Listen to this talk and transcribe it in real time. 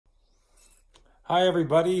Hi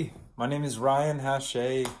everybody, my name is Ryan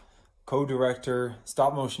Haché, co-director,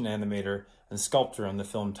 stop-motion animator, and sculptor on the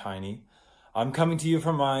film Tiny. I'm coming to you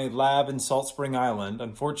from my lab in Salt Spring Island.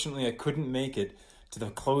 Unfortunately, I couldn't make it to the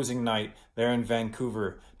closing night there in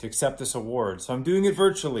Vancouver to accept this award, so I'm doing it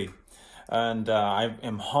virtually. And I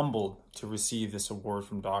am humbled to receive this award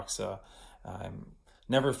from DOXA. I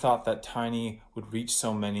never thought that Tiny would reach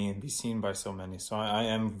so many and be seen by so many, so I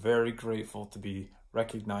am very grateful to be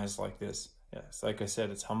recognized like this. Yes, like I said,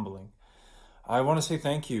 it's humbling. I want to say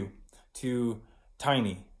thank you to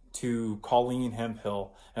Tiny, to Coleen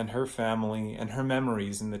Hemphill and her family and her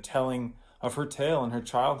memories and the telling of her tale in her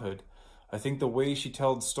childhood. I think the way she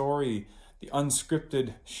tells the story, the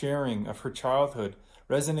unscripted sharing of her childhood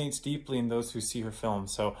resonates deeply in those who see her film.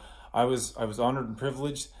 So I was honored and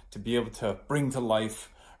privileged to be able to bring to life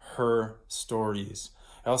her stories.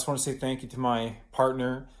 I also want to say thank you to my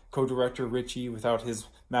partner, co-director Ritchie. Without his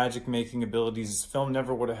magic-making abilities, this film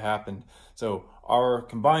never would have happened. So our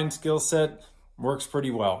combined skill set works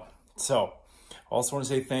pretty well. So I also want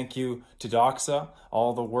to say thank you to DOXA,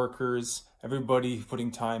 all the workers, everybody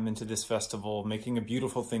putting time into this festival, making a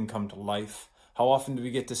beautiful thing come to life. How often do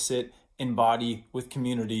we get to sit, embody with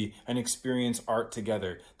community, and experience art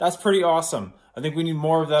together? That's pretty awesome. I think we need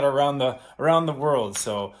more of that around the world.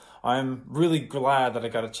 So I'm really glad that I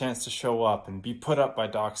got a chance to show up and be put up by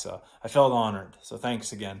DOXA. I felt honored, so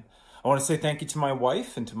thanks again. I want to say thank you to my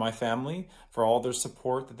wife and to my family for all their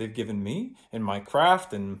support that they've given me in my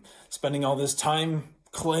craft and spending all this time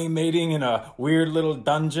claymating in a weird little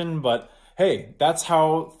dungeon. But hey, that's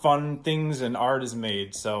how fun things and art is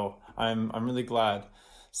made. So I'm really glad.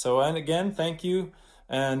 So, and again, thank you,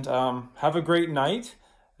 and have a great night,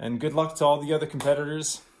 and good luck to all the other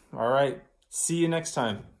competitors. All right, see you next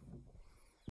time.